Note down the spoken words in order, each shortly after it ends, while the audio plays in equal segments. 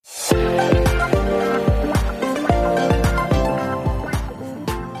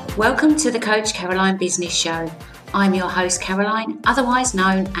Welcome to the Coach Caroline Business Show. I'm your host, Caroline, otherwise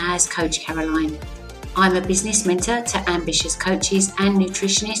known as Coach Caroline. I'm a business mentor to ambitious coaches and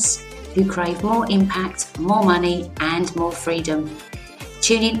nutritionists who crave more impact, more money, and more freedom.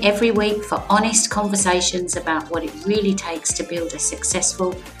 Tune in every week for honest conversations about what it really takes to build a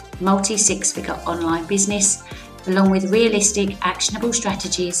successful multi-six-figure online business, along with realistic, actionable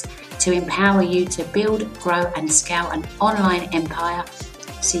strategies to empower you to build, grow, and scale an online empire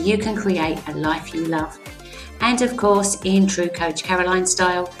so you can create a life you love. And of course, in true Coach Caroline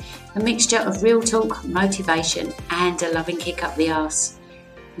style, a mixture of real talk, motivation, and a loving kick up the arse.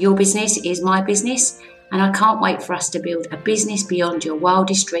 Your business is my business, and I can't wait for us to build a business beyond your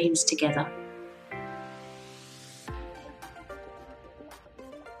wildest dreams together.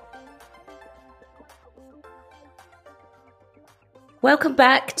 Welcome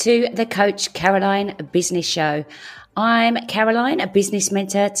back to the Coach Caroline Business Show. I'm Caroline, a business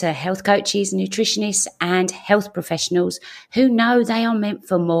mentor to health coaches, nutritionists, and health professionals who know they are meant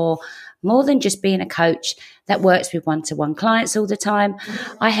for more than just being a coach that works with one-to-one clients all the time.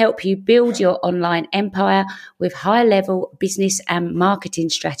 I help you build your online empire with high-level business and marketing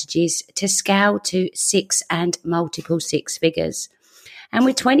strategies to scale to six and multiple six figures. And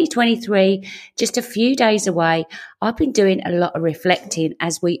with 2023 just a few days away, I've been doing a lot of reflecting,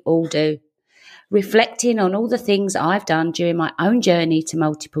 as we all do. Reflecting on all the things I've done during my own journey to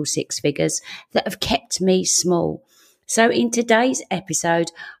multiple six figures that have kept me small. So in today's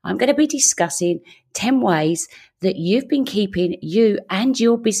episode, I'm going to be discussing 10 ways that you've been keeping you and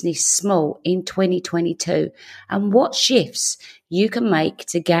your business small in 2022 and what shifts you can make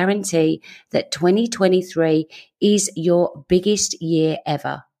to guarantee that 2023 is your biggest year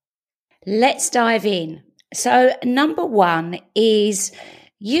ever. Let's dive in. So number one is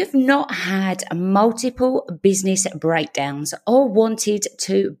you've not had multiple business breakdowns or wanted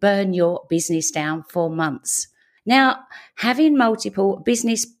to burn your business down for months. Now, having multiple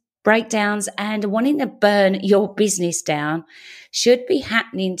business breakdowns and wanting to burn your business down should be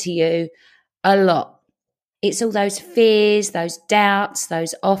happening to you a lot. It's all those fears, those doubts,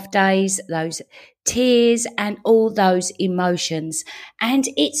 those off days, those tears, and all those emotions. And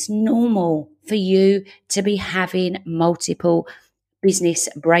it's normal for you to be having multiple business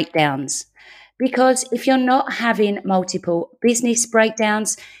breakdowns, because if you're not having multiple business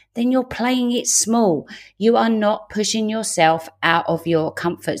breakdowns, then you're playing it small. You are not pushing yourself out of your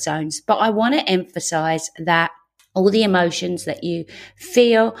comfort zones. But I want to emphasize that all the emotions that you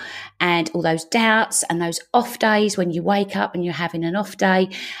feel and all those doubts and those off days when you wake up and you're having an off day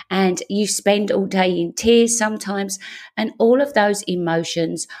and you spend all day in tears sometimes, and all of those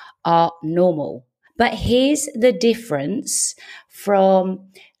emotions are normal. But here's the difference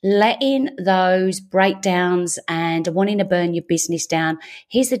from letting those breakdowns and wanting to burn your business down.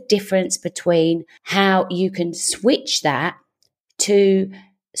 Here's the difference between how you can switch that to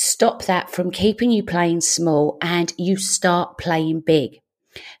stop that from keeping you playing small and you start playing big.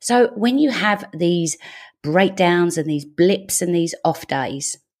 So when you have these breakdowns and these blips and these off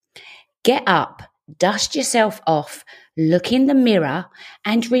days, get up, dust yourself off, look in the mirror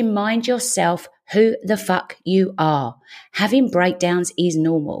and remind yourself who the fuck you are. Having breakdowns is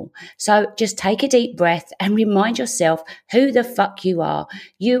normal. So just take a deep breath and remind yourself who the fuck you are.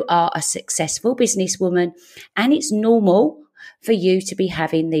 You are a successful businesswoman and it's normal for you to be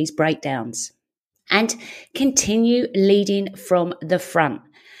having these breakdowns. And continue leading from the front,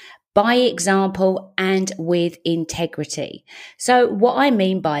 by example and with integrity. So what I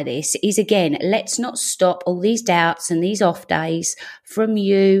mean by this is, again, let's not stop all these doubts and these off days from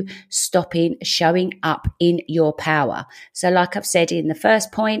you stopping showing up in your power. So like I've said in the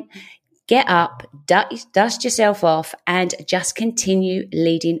first point, get up, dust yourself off and just continue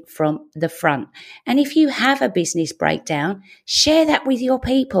leading from the front. And if you have a business breakdown, share that with your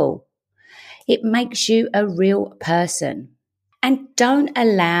people. It makes you a real person. And don't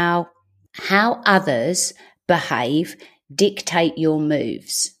allow how others behave dictate your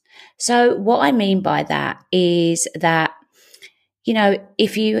moves. So what I mean by that is that, you know,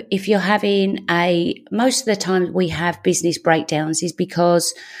 if you're having most of the time we have business breakdowns is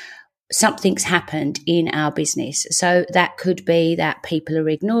because something's happened in our business. So that could be that people are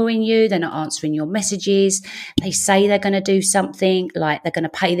ignoring you, they're not answering your messages, they say they're going to do something, like they're going to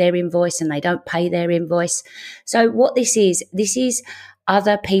pay their invoice and they don't pay their invoice. So what this is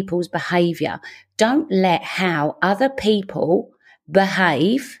other people's behavior. Don't let how other people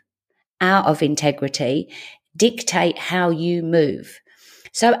behave out of integrity dictate how you move.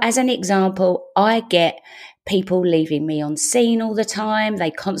 So as an example, I get people leaving me on scene all the time. They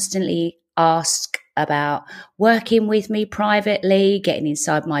constantly ask about working with me privately, getting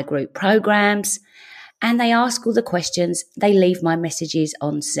inside my group programs, and they ask all the questions. They leave my messages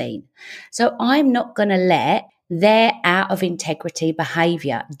on scene. So I'm not going to let their out of integrity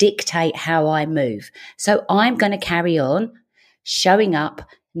behavior dictate how I move. So I'm going to carry on showing up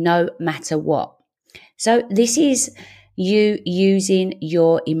no matter what. So this is you using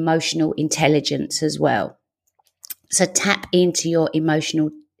your emotional intelligence as well. So tap into your emotional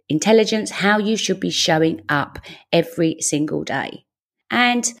intelligence, how you should be showing up every single day.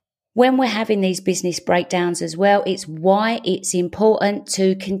 And when we're having these business breakdowns as well, it's why it's important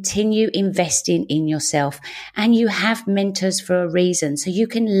to continue investing in yourself. And you have mentors for a reason, so you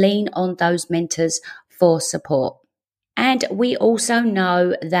can lean on those mentors for support. And we also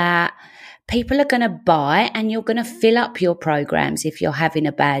know that people are going to buy and you're going to fill up your programs if you're having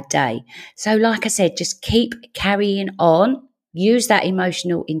a bad day. So like I said, just keep carrying on, use that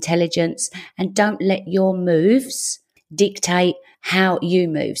emotional intelligence, and don't let your moves dictate how you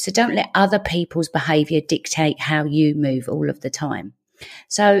move. So don't let other people's behavior dictate how you move all of the time.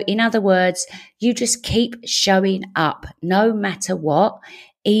 So in other words, you just keep showing up no matter what,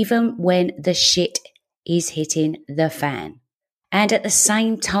 even when the shit is hitting the fan. And at the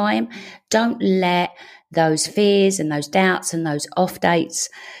same time, don't let those fears and those doubts and those off dates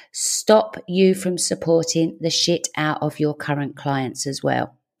stop you from supporting the shit out of your current clients as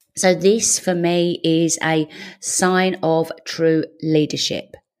well. So this for me is a sign of true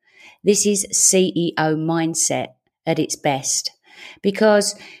leadership. This is CEO mindset at its best,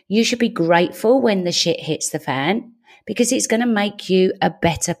 because you should be grateful when the shit hits the fan, because it's going to make you a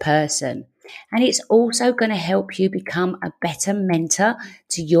better person. And it's also going to help you become a better mentor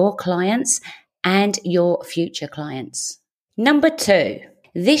to your clients and your future clients. Number 2,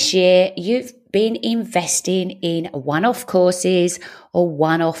 this year you've been investing in one-off courses or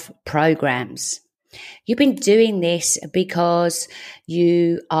one-off programs. You've been doing this because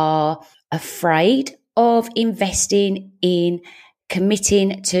you are afraid of investing in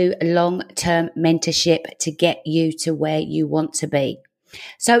committing to long-term mentorship to get you to where you want to be.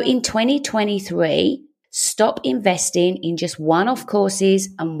 So in 2023, stop investing in just one-off courses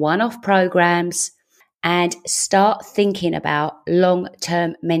and one-off programs and start thinking about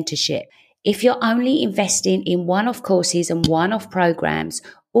long-term mentorship. If you're only investing in one-off courses and one-off programs,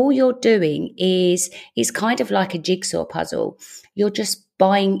 all you're doing is kind of like a jigsaw puzzle. You're just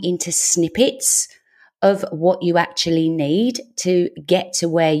buying into snippets of what you actually need to get to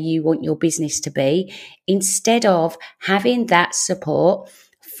where you want your business to be, instead of having that support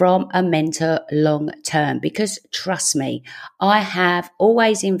from a mentor long term. Because trust me, I have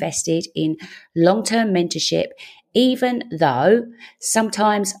always invested in long-term mentorship, even though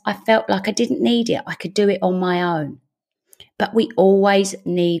sometimes I felt like I didn't need it. I could do it on my own. But we always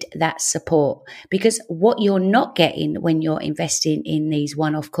need that support, because what you're not getting when you're investing in these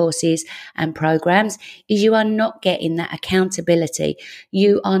one-off courses and programs is you are not getting that accountability.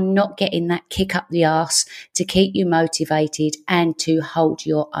 You are not getting that kick up the arse to keep you motivated and to hold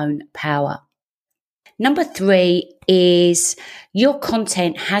your own power. Number 3 is your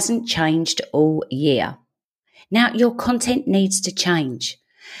content hasn't changed all year. Now, your content needs to change.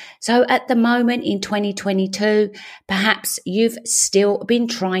 So at the moment in 2022, perhaps you've still been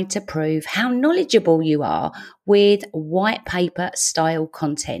trying to prove how knowledgeable you are with white paper style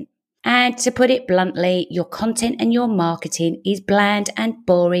content. And to put it bluntly, your content and your marketing is bland and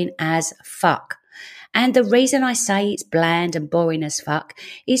boring as fuck. And the reason I say it's bland and boring as fuck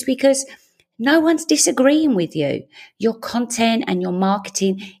is because no one's disagreeing with you. Your content and your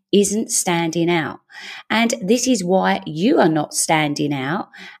marketing isn't standing out. And this is why you are not standing out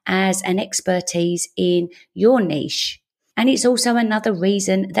as an expertise in your niche. And it's also another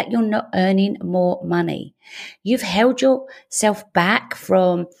reason that you're not earning more money. You've held yourself back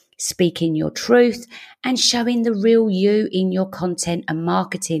from speaking your truth and showing the real you in your content and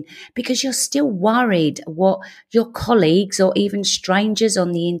marketing, because you're still worried what your colleagues or even strangers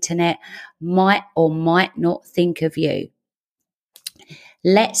on the internet might or might not think of you.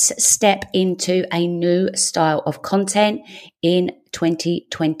 Let's step into a new style of content in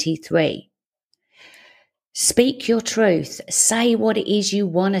 2023. Speak your truth. Say what it is you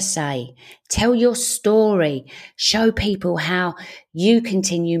want to say. Tell your story. Show people how you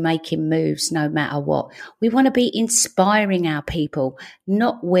continue making moves no matter what. We want to be inspiring our people,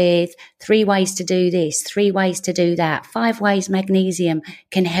 not with 3 ways to do this, 3 ways to do that, 5 ways magnesium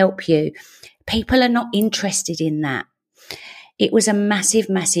can help you. People are not interested in that. It was a massive,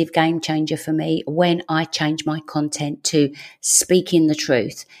 massive game changer for me when I changed my content to speaking the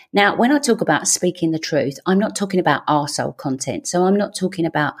truth. Now, when I talk about speaking the truth, I'm not talking about arsehole content. So I'm not talking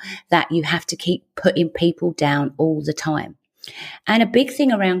about that you have to keep putting people down all the time. And a big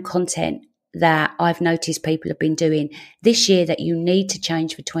thing around content that I've noticed people have been doing this year that you need to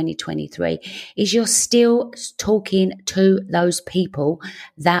change for 2023 is you're still talking to those people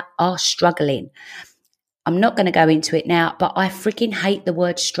that are struggling. I'm not going to go into it now, but I freaking hate the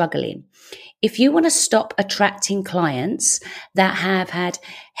word struggling. If you want to stop attracting clients that have had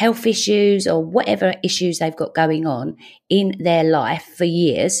health issues or whatever issues they've got going on in their life for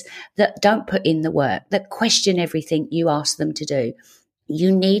years, that don't put in the work, that question everything you ask them to do,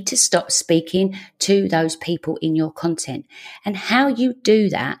 you need to stop speaking to those people in your content. And how you do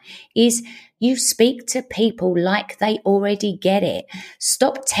that is you speak to people like they already get it.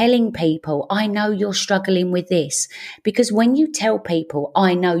 Stop telling people, I know you're struggling with this. Because when you tell people,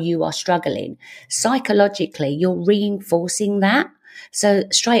 I know you are struggling, psychologically, you're reinforcing that. So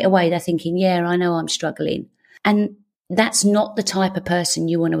straight away, they're thinking, yeah, I know I'm struggling. And that's not the type of person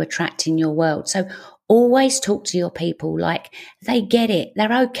you want to attract in your world. So always talk to your people like they get it.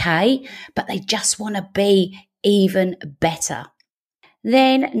 They're okay, but they just want to be even better.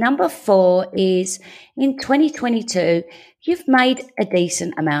 Then number 4 is in 2022, you've made a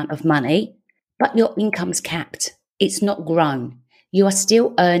decent amount of money, but your income's capped. It's not grown. You are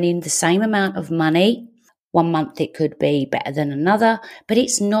still earning the same amount of money. One month it could be better than another, but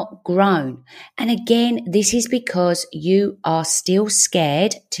it's not grown. And again, this is because you are still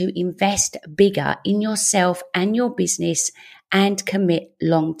scared to invest bigger in yourself and your business and commit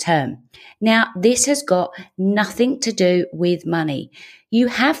long term. Now, this has got nothing to do with money. You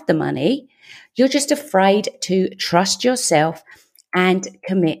have the money. You're just afraid to trust yourself and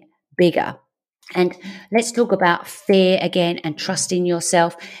commit bigger. And let's talk about fear again and trusting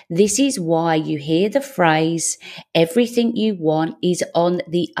yourself. This is why you hear the phrase, everything you want is on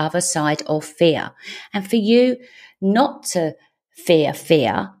the other side of fear. And for you not to fear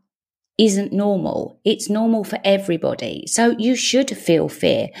isn't normal. It's normal for everybody. So you should feel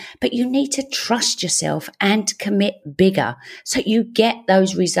fear, but you need to trust yourself and commit bigger so you get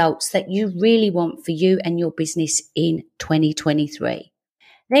those results that you really want for you and your business in 2023.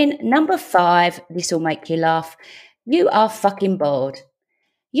 Then number 5, this will make you laugh. You are fucking bored.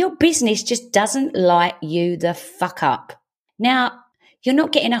 Your business just doesn't light you the fuck up. Now, you're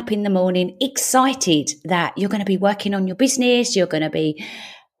not getting up in the morning excited that you're going to be working on your business. You're going to be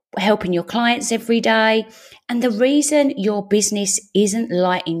helping your clients every day. And the reason your business isn't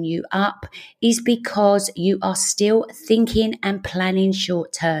lighting you up is because you are still thinking and planning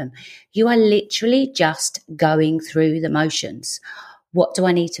short term. You are literally just going through the motions. What do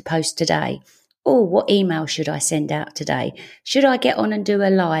I need to post today? Oh, what email should I send out today? Should I get on and do a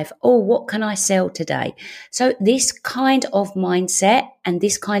live? Oh, what can I sell today? So this kind of mindset and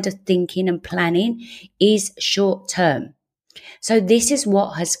this kind of thinking and planning is short term. So this is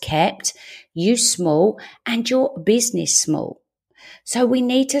what has kept you small and your business small. So we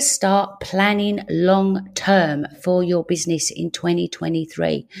need to start planning long term for your business in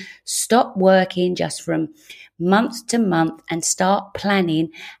 2023. Stop working just from month to month and start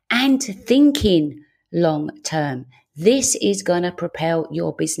planning and thinking long term. This is going to propel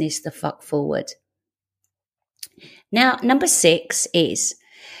your business the fuck forward. Now, number 6 is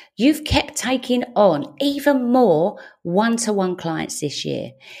you've kept taking on even more one-to-one clients this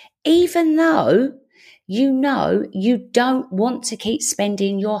year, even though you know you don't want to keep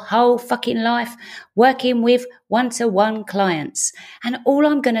spending your whole fucking life working with one-to-one clients. And all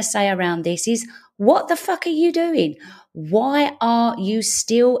I'm going to say around this is, what the fuck are you doing? Why are you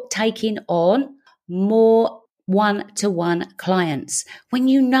still taking on more one-to-one clients when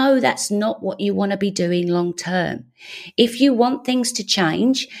you know that's not what you want to be doing long term? If you want things to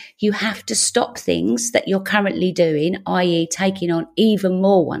change, you have to stop things that you're currently doing, i.e. taking on even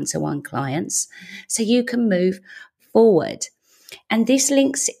more one-to-one clients, so you can move forward. And this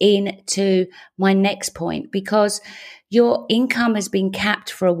links in to my next point, because your income has been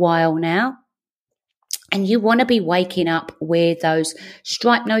capped for a while now. And you want to be waking up with those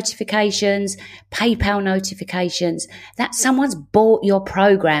Stripe notifications, PayPal notifications, that someone's bought your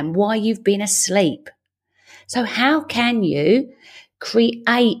program while you've been asleep. So how can you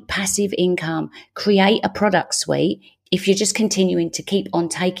create passive income, create a product suite if you're just continuing to keep on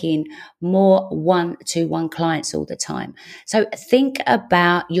taking more one-to-one clients all the time? So think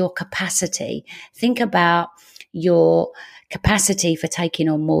about your capacity. Think about your capacity for taking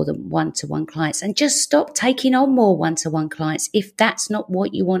on more than one-to-one clients, and just stop taking on more one-to-one clients if that's not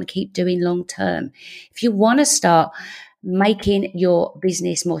what you want to keep doing long term. If you want to start making your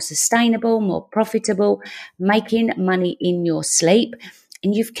business more sustainable, more profitable, making money in your sleep,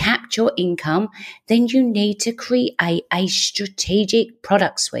 and you've capped your income, then you need to create a strategic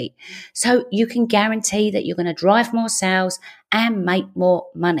product suite so you can guarantee that you're going to drive more sales and make more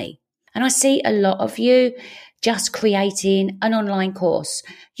money. And I see a lot of you just creating an online course.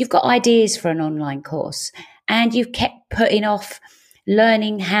 You've got ideas for an online course and you've kept putting off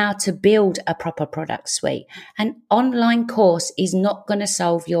learning how to build a proper product suite. An online course is not going to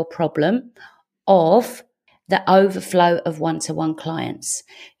solve your problem of the overflow of one-to-one clients.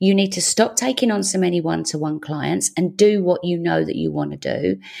 You need to stop taking on so many one-to-one clients and do what you know that you want to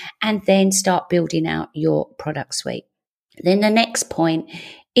do, and then start building out your product suite. Then the next point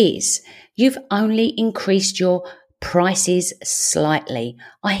is you've only increased your prices slightly.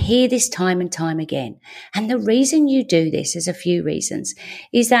 I hear this time and time again. And the reason you do this is a few reasons,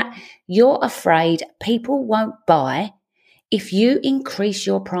 is that you're afraid people won't buy if you increase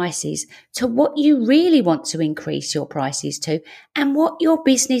your prices to what you really want to increase your prices to and what your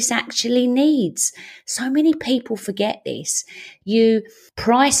business actually needs. So many people forget this. You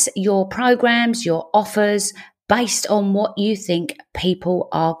price your programs, your offers based on what you think people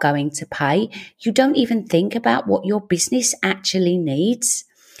are going to pay. You don't even think about what your business actually needs.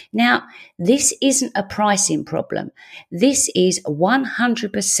 Now, this isn't a pricing problem. This is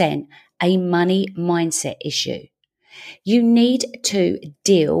 100% a money mindset issue. You need to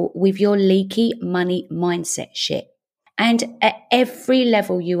deal with your leaky money mindset shit. And at every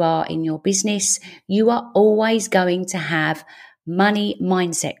level you are in your business, you are always going to have money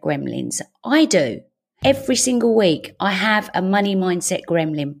mindset gremlins. I do. Every single week, I have a money mindset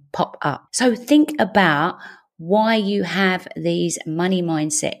gremlin pop up. So think about why you have these money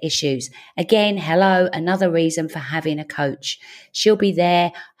mindset issues. Again, hello, another reason for having a coach. She'll be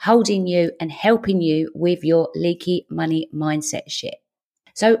there holding you and helping you with your leaky money mindset shit.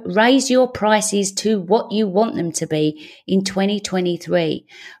 So raise your prices to what you want them to be in 2023.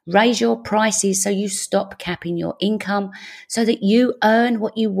 Raise your prices so you stop capping your income so that you earn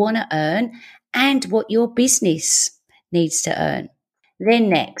what you want to earn and what your business needs to earn. Then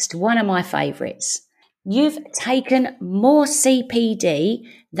next, one of my favorites. You've taken more CPD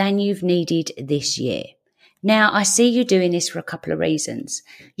than you've needed this year. Now, I see you doing this for a couple of reasons.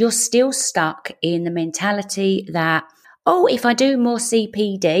 You're still stuck in the mentality that, oh, if I do more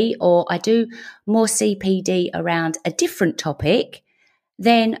CPD or I do more CPD around a different topic,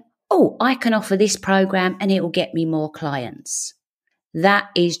 then, oh, I can offer this program and it will get me more clients. That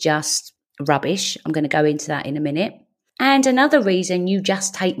is just rubbish. I'm going to go into that in a minute. And another reason you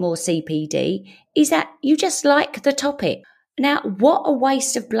just take more CPD is that you just like the topic. Now, what a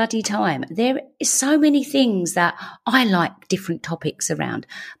waste of bloody time. There is so many things that I like different topics around,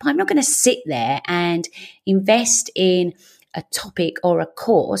 but I'm not going to sit there and invest in a topic or a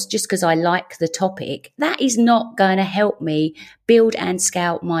course just because I like the topic. That is not going to help me build and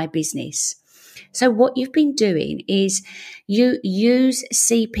scale my business. So what you've been doing is you use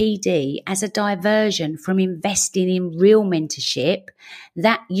CPD as a diversion from investing in real mentorship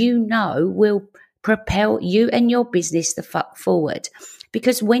that you know will propel you and your business the fuck forward.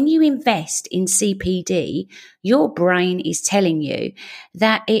 Because when you invest in CPD, your brain is telling you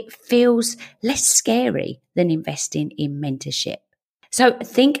that it feels less scary than investing in mentorship. So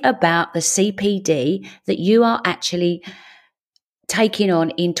think about the CPD that you are actually taking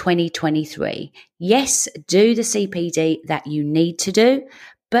on in 2023. Yes, do the CPD that you need to do,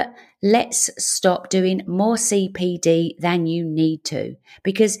 but let's stop doing more CPD than you need to,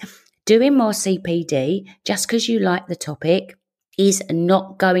 because doing more CPD just because you like the topic is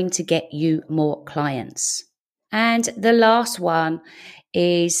not going to get you more clients. And the last one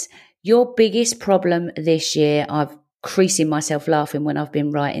is your biggest problem this year. I've creasing myself laughing when I've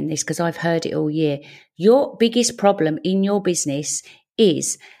been writing this because I've heard it all year. Your biggest problem in your business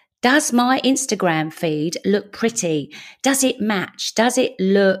is, does my Instagram feed look pretty? Does it match? Does it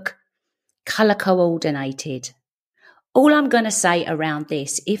look color coordinated? All I'm going to say around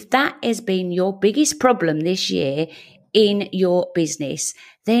this, if that has been your biggest problem this year in your business,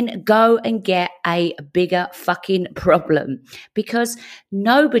 then go and get a bigger fucking problem, because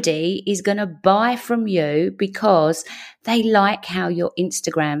nobody is going to buy from you because they like how your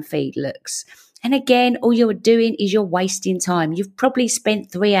Instagram feed looks. And again, all you're doing is you're wasting time. You've probably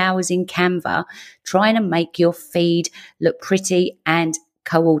spent 3 hours in Canva trying to make your feed look pretty and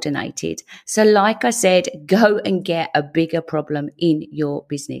coordinated. So like I said, go and get a bigger problem in your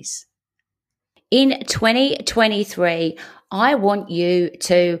business. In 2023, I want you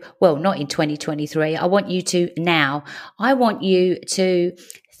to, well, not in 2023, I want you to now, I want you to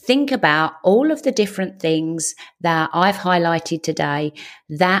think about all of the different things that I've highlighted today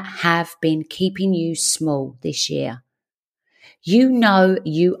that have been keeping you small this year. You know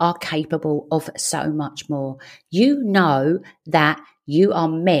you are capable of so much more. You know that you are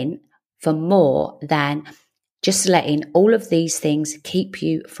meant for more than just letting all of these things keep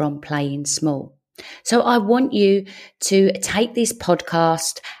you from playing small. So I want you to take this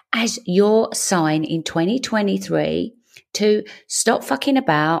podcast as your sign in 2023 to stop fucking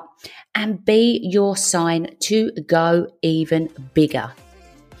about and be your sign to go even bigger.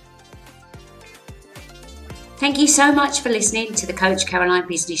 Thank you so much for listening to the Coach Caroline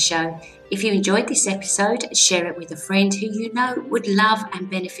Business Show. If you enjoyed this episode, share it with a friend who you know would love and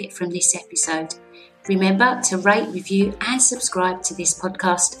benefit from this episode. Remember to rate, review and subscribe to this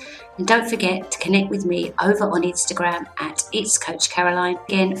podcast. And don't forget to connect with me over on Instagram at It's Coach Caroline.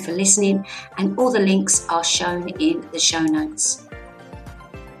 Again, for listening, and all the links are shown in the show notes.